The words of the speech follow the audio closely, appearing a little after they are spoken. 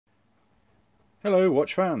Hello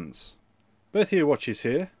watch fans, Berthier Watches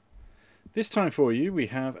here. This time for you we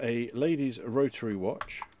have a Ladies Rotary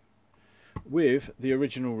watch with the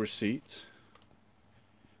original receipt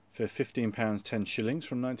for £15 10 shillings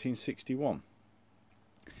from 1961.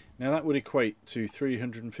 Now that would equate to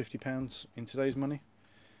 £350 in today's money,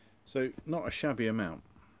 so not a shabby amount.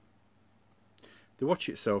 The watch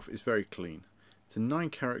itself is very clean. It's a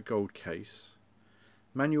 9-carat gold case,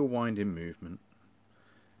 manual winding movement.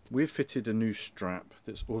 We've fitted a new strap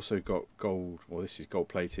that's also got gold, or this is gold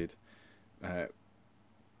plated,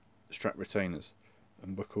 strap retainers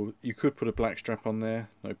and buckle. You could put a black strap on there,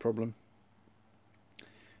 no problem.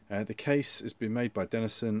 The case has been made by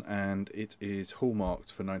Denison and it is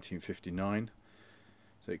hallmarked for 1959.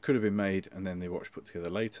 So it could have been made and then the watch put together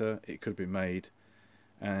later. It could have been made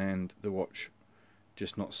and the watch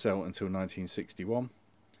just not sell until 1961.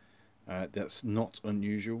 That's not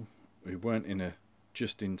unusual. We weren't in a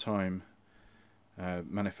just-in-time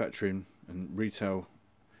manufacturing and retail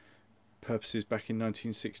purposes back in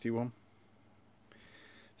 1961.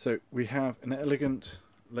 So we have an elegant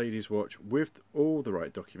ladies watch with all the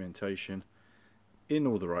right documentation, in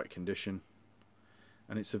all the right condition,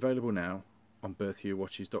 and it's available now on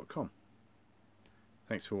berthierwatches.com.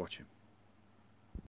 Thanks for watching.